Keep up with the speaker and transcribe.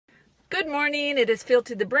Good morning. It is filled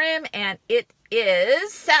to the brim, and it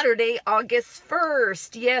is Saturday, August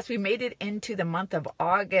 1st. Yes, we made it into the month of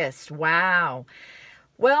August. Wow.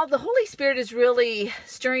 Well, the Holy Spirit is really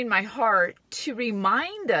stirring my heart to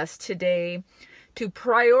remind us today to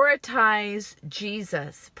prioritize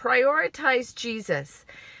Jesus. Prioritize Jesus.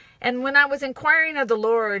 And when I was inquiring of the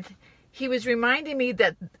Lord, He was reminding me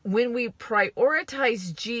that when we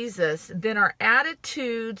prioritize Jesus, then our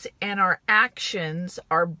attitudes and our actions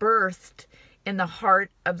are birthed in the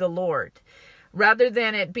heart of the Lord, rather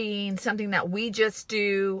than it being something that we just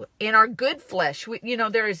do in our good flesh.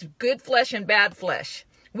 There is good flesh and bad flesh.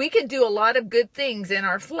 We can do a lot of good things in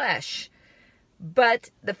our flesh. But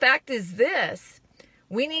the fact is this: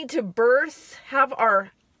 we need to have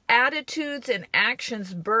our attitudes and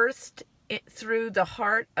actions birthed through the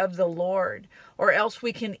heart of the Lord, or else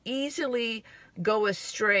we can easily go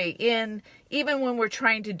astray even when we're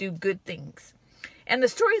trying to do good things. And the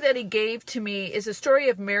story that He gave to me is a story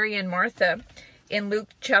of Mary and Martha in Luke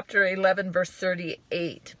chapter 11, verse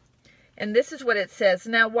 38. And this is what it says.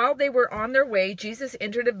 Now, while they were on their way, Jesus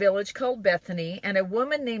entered a village called Bethany, and a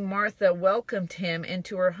woman named Martha welcomed Him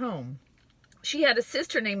into her home. She had a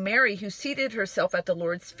sister named Mary who seated herself at the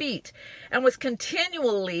Lord's feet and was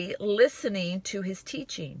continually listening to His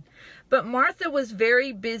teaching. But Martha was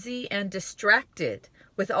very busy and distracted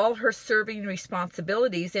with all her serving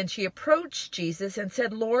responsibilities, and she approached Jesus and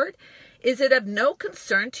said, "Lord, is it of no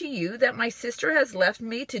concern to you that my sister has left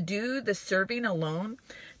me to do the serving alone?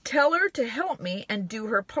 Tell her to help me and do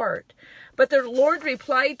her part." But the Lord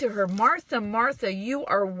replied to her, "Martha, Martha, you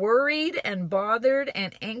are worried and bothered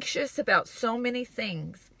and anxious about so many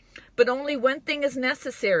things. But only one thing is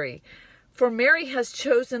necessary. For Mary has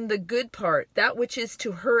chosen the good part, that which is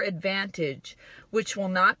to her advantage, which will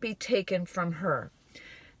not be taken from her."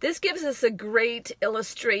 This gives us a great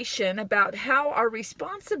illustration about how our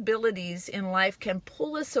responsibilities in life can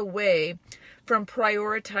pull us away from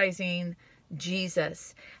prioritizing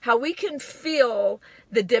Jesus. How we can feel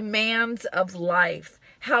the demands of life.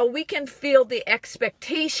 How we can feel the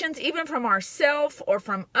expectations, even from ourselves or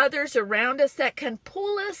from others around us, that can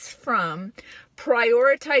pull us from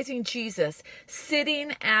prioritizing Jesus,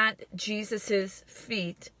 sitting at Jesus's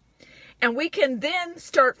feet. And we can then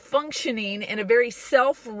start functioning in a very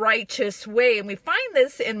self-righteous way. And we find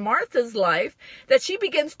this in Martha's life, that she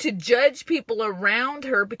begins to judge people around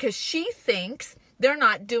her because she thinks they're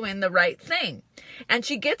not doing the right thing. And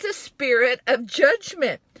she gets a spirit of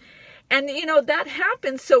judgment. And, that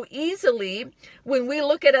happens so easily when we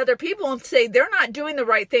look at other people and say, they're not doing the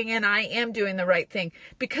right thing and I am doing the right thing.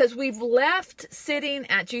 Because we've left sitting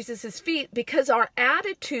at Jesus's feet because our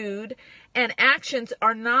attitude and actions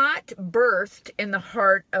are not birthed in the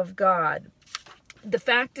heart of God. The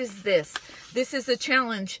fact is this is a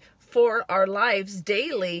challenge for our lives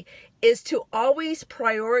daily, is to always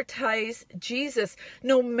prioritize Jesus,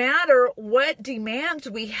 no matter what demands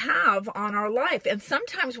we have on our life. And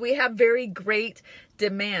sometimes we have very great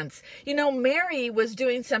demands. Mary was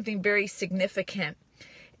doing something very significant.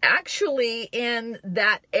 Actually, in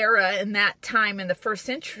that era, in that time, in the first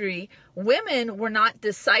century, women were not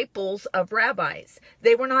disciples of rabbis.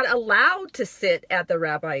 They were not allowed to sit at the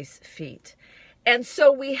rabbi's feet. And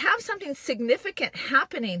so we have something significant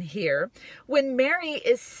happening here when Mary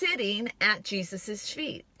is sitting at Jesus's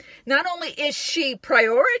feet. Not only is she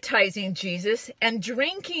prioritizing Jesus and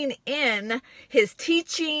drinking in His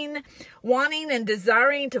teaching, wanting and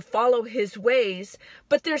desiring to follow His ways,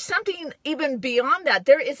 but there's something even beyond that.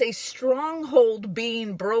 There is a stronghold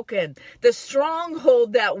being broken. The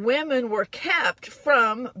stronghold that women were kept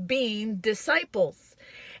from being disciples.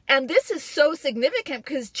 And this is so significant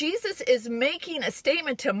because Jesus is making a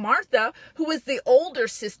statement to Martha, who was the older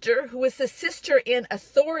sister, who was the sister in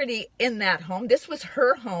authority in that home. This was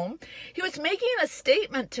her home. He was making a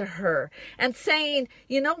statement to her and saying,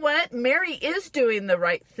 you know what? Mary is doing the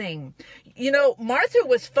right thing. Martha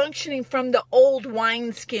was functioning from the old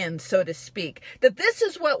wineskin, so to speak, that this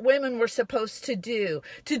is what women were supposed to do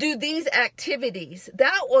these activities.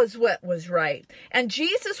 That was what was right. And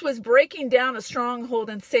Jesus was breaking down a stronghold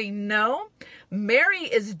and saying, no, Mary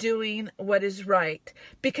is doing what is right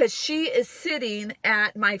because she is sitting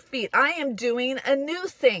at my feet. I am doing a new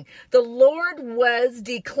thing. The Lord was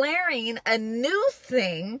declaring a new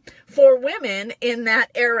thing for women in that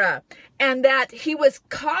era, and that He was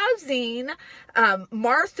causing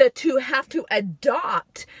Martha to have to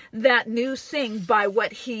adopt that new thing by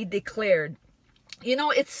what He declared.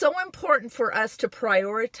 It's so important for us to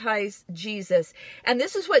prioritize Jesus. And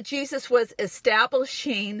this is what Jesus was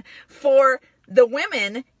establishing for the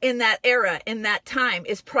women in that era, in that time,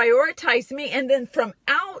 is prioritize me. And then from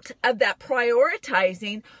out of that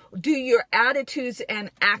prioritizing, do your attitudes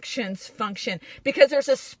and actions function? Because there's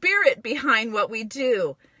a spirit behind what we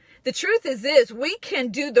do. The truth is this: we can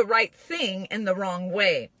do the right thing in the wrong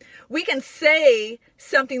way. We can say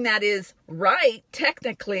something that is right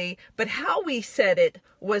technically, but how we said it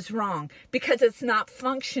was wrong because it's not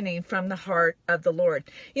functioning from the heart of the Lord.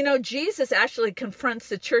 You know, Jesus actually confronts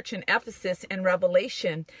the church in Ephesus in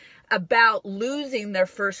Revelation about losing their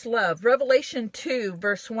first love. Revelation 2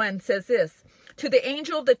 verse 1 says this: "To the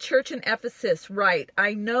angel of the church in Ephesus write,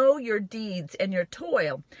 I know your deeds and your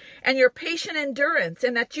toil and your patient endurance,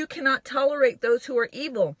 and that you cannot tolerate those who are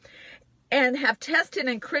evil, and have tested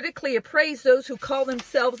and critically appraised those who call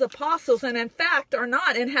themselves apostles, and in fact are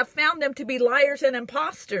not, and have found them to be liars and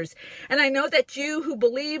impostors. And I know that you who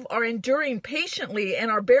believe are enduring patiently and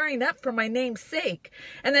are bearing up for my name's sake,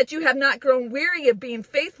 and that you have not grown weary of being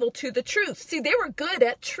faithful to the truth." See, they were good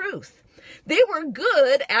at truth. They were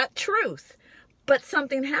good at truth. But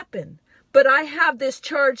something happened. "But I have this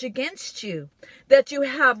charge against you, that you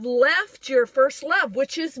have left your first love,"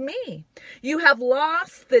 which is me. "You have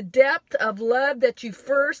lost the depth of love that you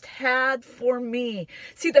first had for me."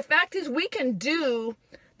 See, the fact is we can do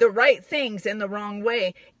the right things in the wrong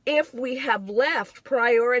way if we have left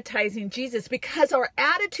prioritizing Jesus, because our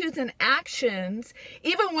attitudes and actions,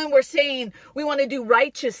 even when we're saying we want to do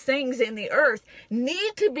righteous things in the earth,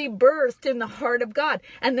 need to be birthed in the heart of God.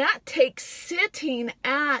 And that takes sitting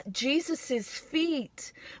at Jesus's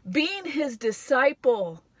feet, being his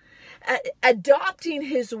disciple, adopting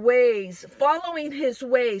his ways, following his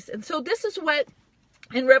ways. And so this is what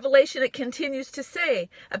in Revelation it continues to say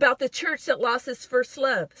about the church that lost its first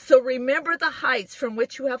love. "So remember the heights from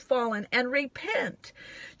which you have fallen and repent."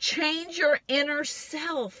 Change your inner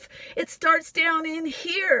self. It starts down in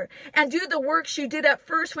here. "And do the works you did at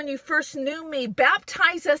first when you first knew me."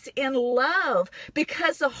 Baptize us in love,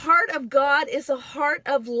 because the heart of God is a heart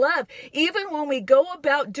of love, even when we go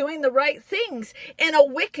about doing the right things in a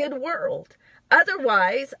wicked world.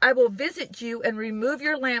 "Otherwise, I will visit you and remove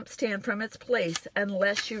your lampstand from its place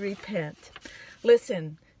unless you repent."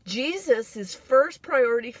 Listen, Jesus' first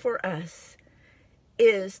priority for us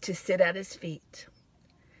is to sit at his feet.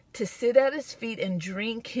 To sit at his feet and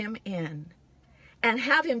drink him in and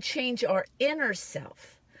have him change our inner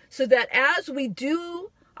self, so that as we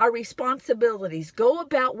do our responsibilities, go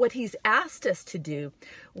about what he's asked us to do,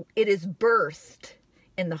 it is birthed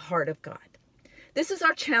in the heart of God. This is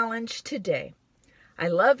our challenge today. I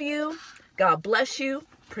love you. God bless you.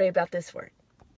 Pray about this word.